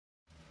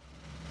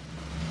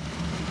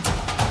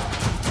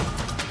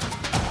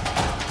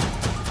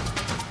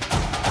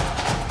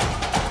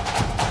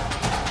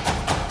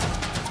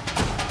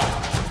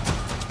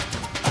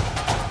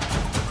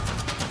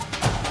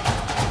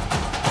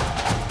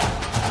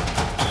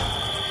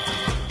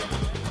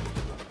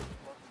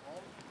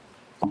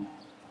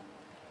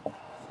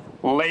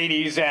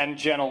Ladies and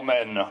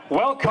gentlemen,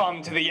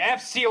 welcome to the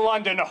FC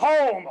London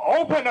home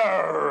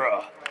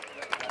opener!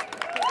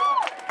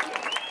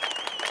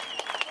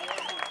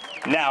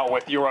 Now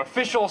with your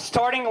official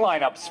starting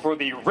lineups for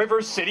the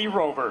River City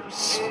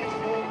Rovers.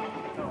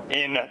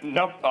 In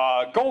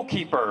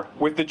goalkeeper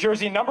with the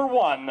jersey number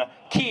 1,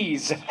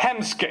 Keys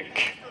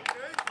Hemskick.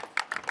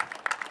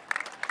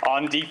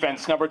 On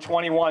defense, number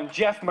 21,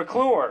 Jeff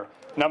McClure.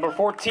 Number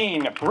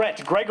 14,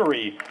 Brett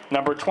Gregory.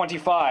 Number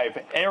 25,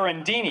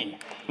 Aaron Deeney.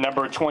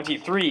 Number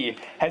 23,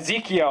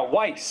 Hezekiah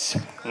Weiss.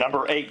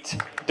 Number 8,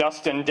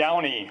 Dustin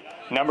Downey.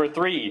 Number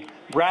 3,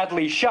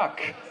 Bradley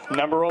Shuck.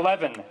 Number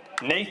 11,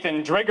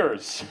 Nathan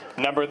Driggers.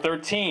 Number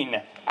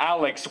 13,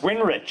 Alex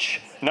Winrich.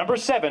 Number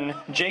 7,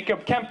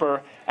 Jacob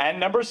Kemper. And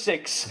number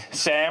 6,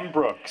 Sam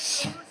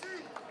Brooks.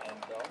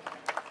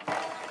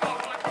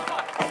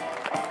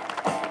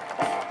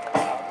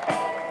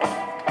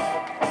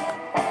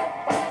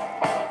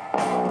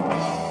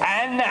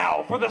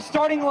 For the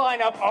starting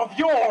lineup of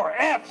your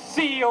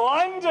FC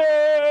London.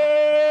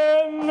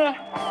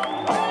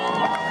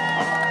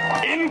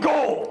 In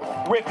goal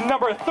with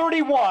number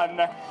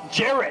 31,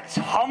 Jarrett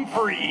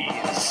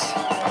Humphreys.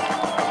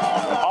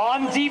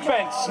 On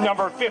defense,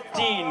 number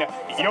 15,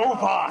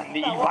 Jovan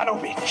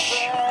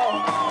Ivanovic.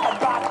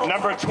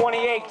 Number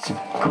 28,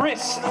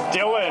 Chris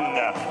Dillon.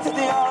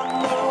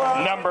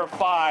 Number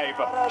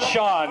 5,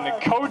 Sean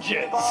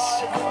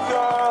Kogitz.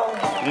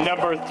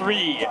 Number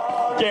 3,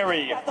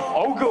 Gary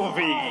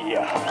Ogilvy.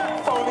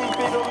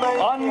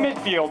 On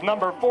midfield,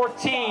 number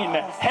 14,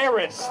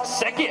 Harris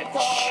Sekic.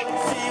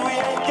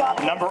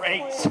 Number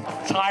 8,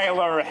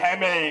 Tyler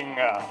Hemming.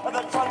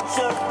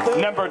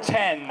 Number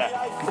 10,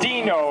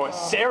 Dino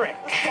Seric.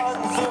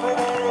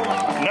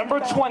 Number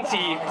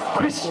 20,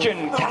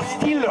 Christian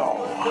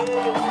Castillo.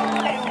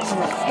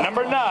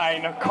 Number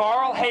 9,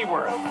 Carl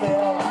Hayworth.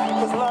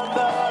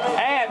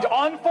 And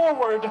on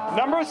forward,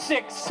 number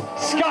 6,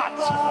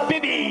 Scott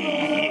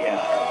Bibby.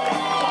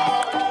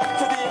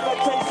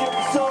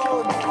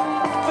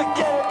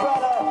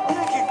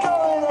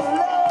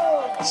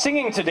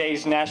 Singing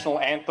today's national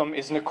anthem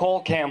is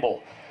Nicole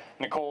Campbell.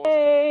 Nicole.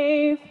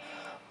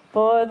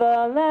 For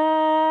the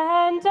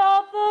land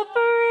of the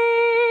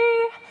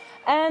free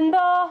and the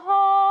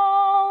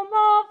home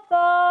of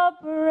the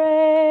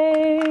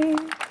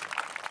brave.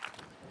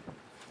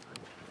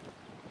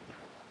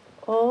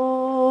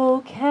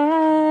 Oh,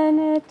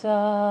 Canada,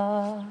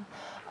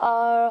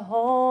 our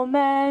home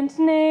and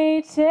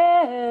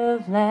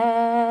native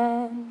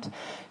land,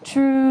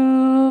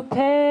 true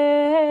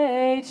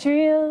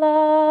patriot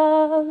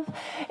love,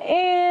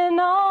 in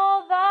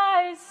all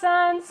thy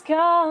sons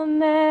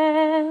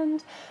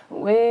command.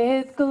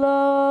 With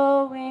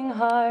glowing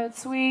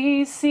hearts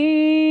we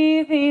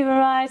see thee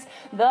rise,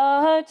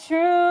 the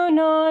true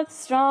north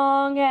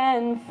strong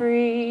and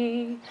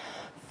free.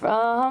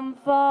 From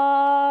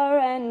far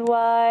and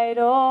wide,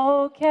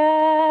 O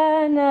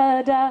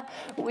Canada,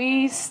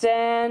 we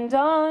stand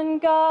on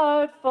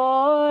guard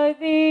for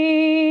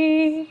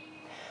thee.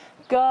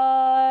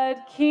 God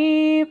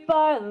keep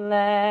our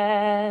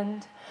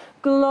land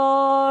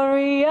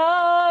glorious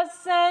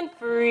and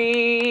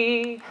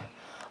free.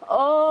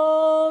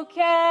 O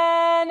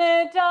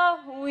Canada,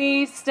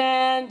 we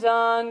stand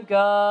on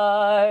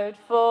guard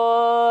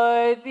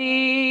for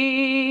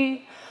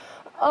thee.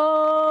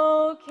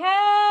 O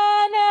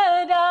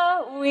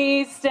Canada,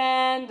 we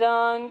stand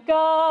on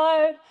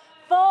guard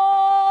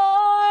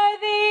for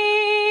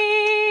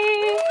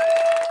thee.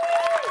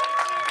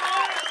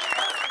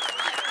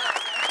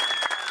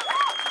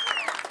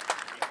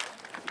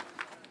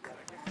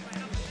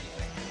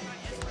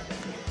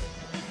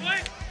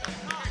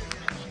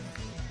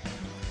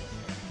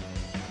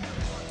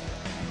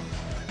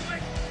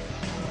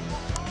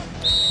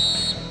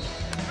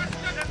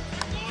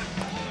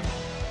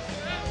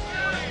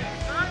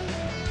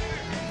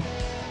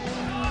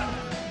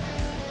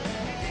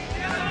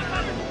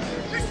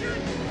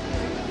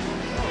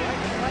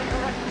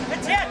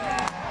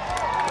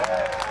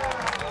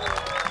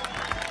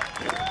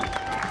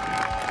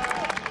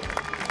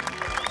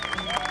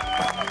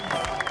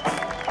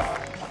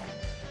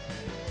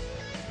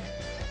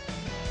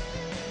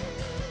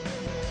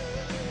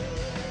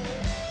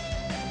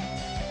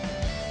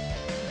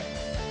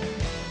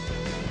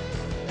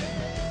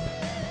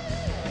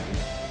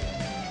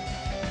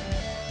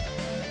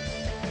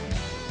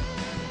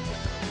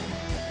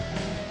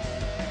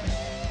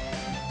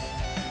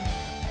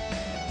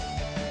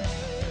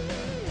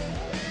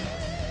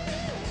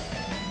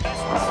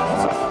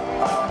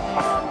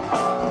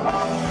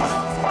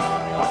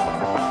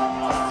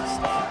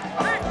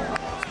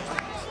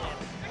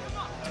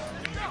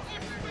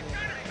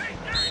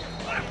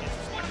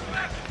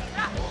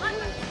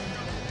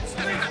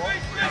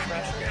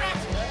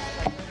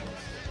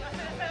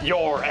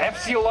 Your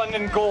FC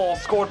London goal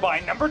scored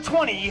by number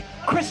 20,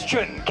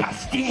 Christian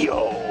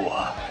Castillo.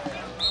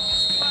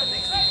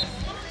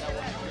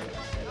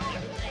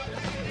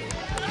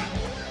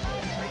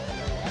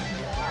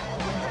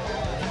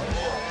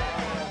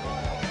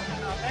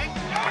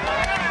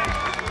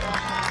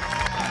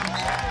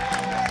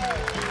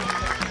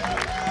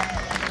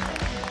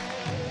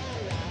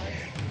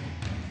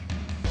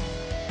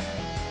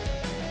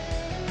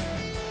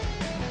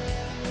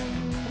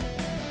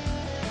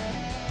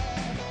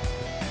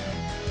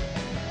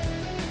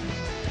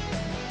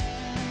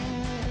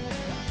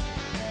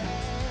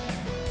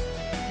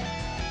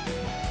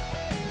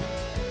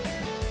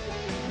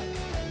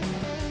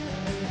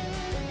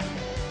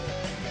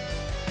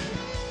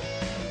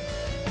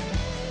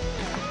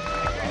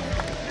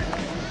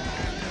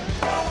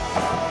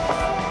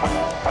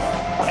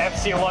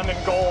 FC London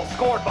goal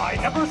scored by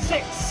number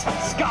 6,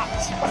 Scott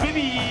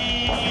Bibby. You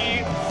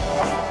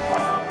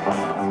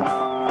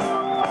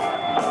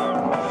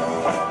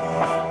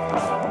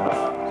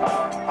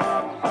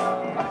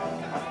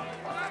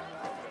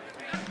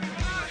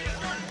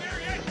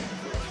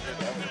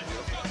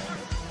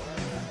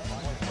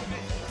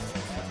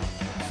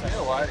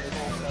know what?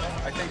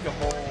 I think the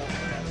whole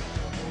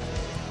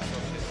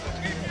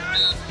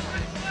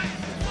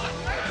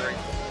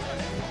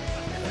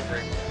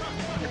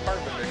you're part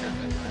of a bigger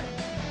thing, right?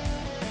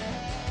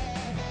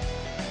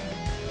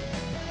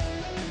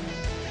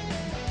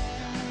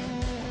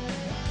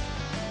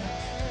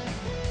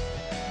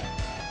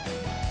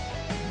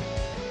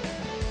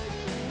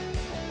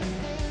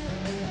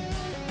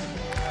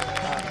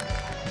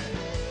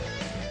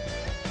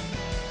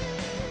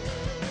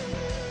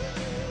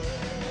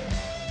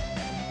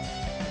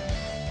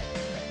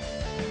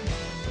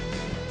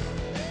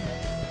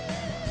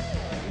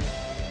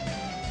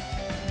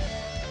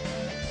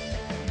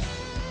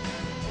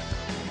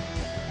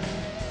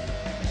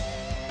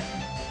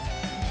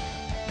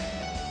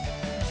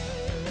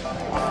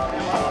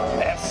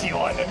 FC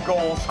London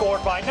goal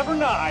scored by number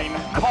 9,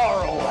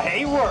 Carl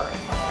Hayworth.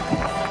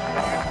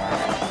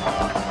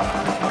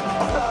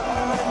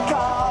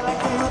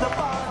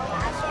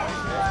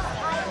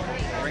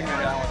 Bring me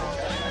down with the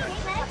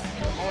chest.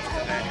 Most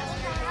of that.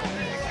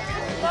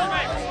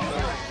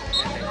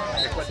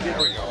 Here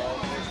we go.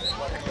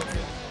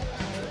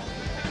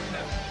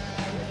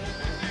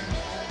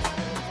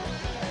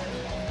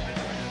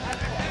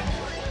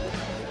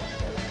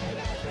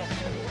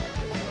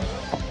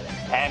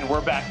 And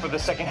we're back for the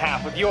second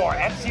half with your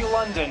FC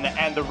London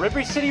and the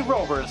River City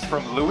Rovers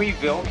from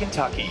Louisville,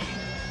 Kentucky.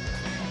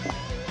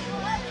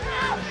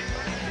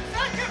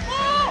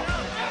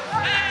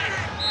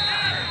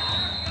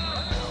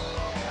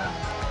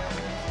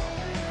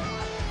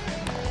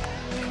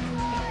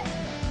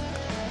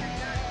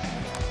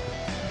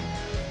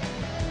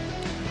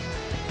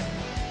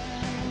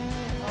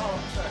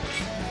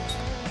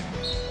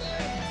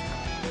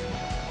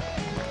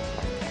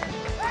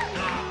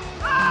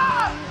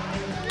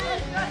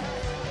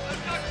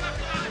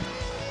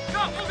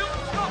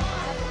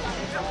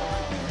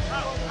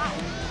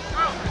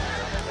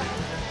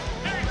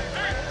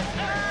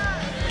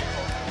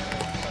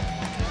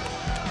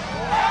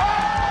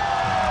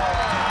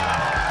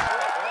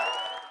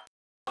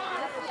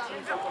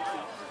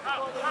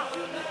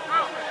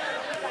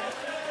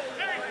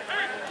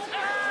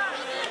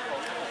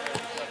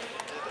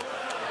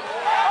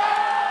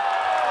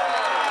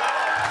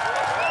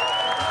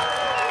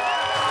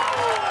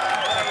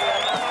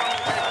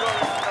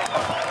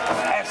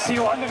 FC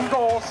London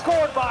goal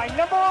scored by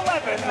number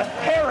 11,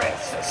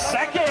 Harris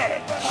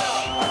Second.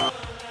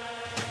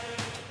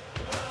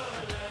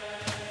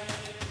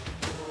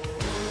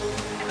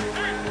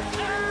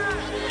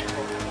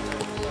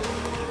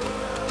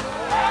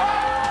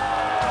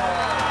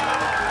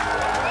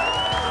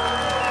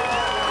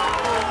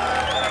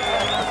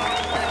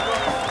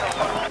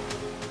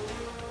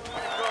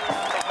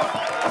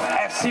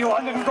 FC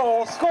London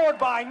goal scored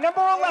by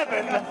number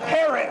 11,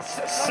 Harris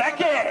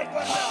Second.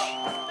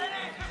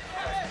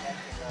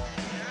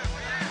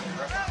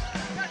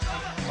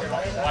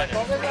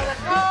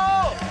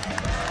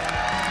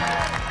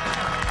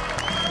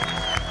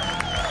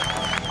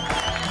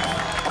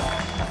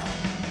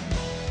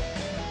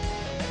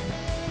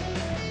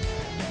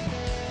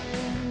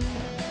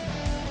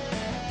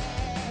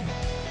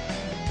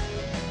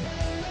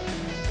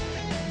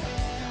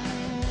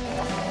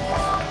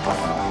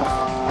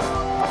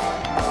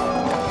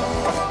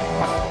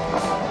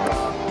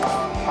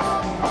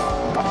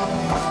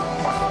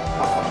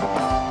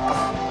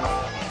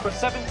 For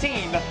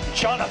 17,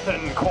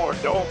 Jonathan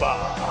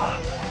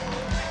Cordoba.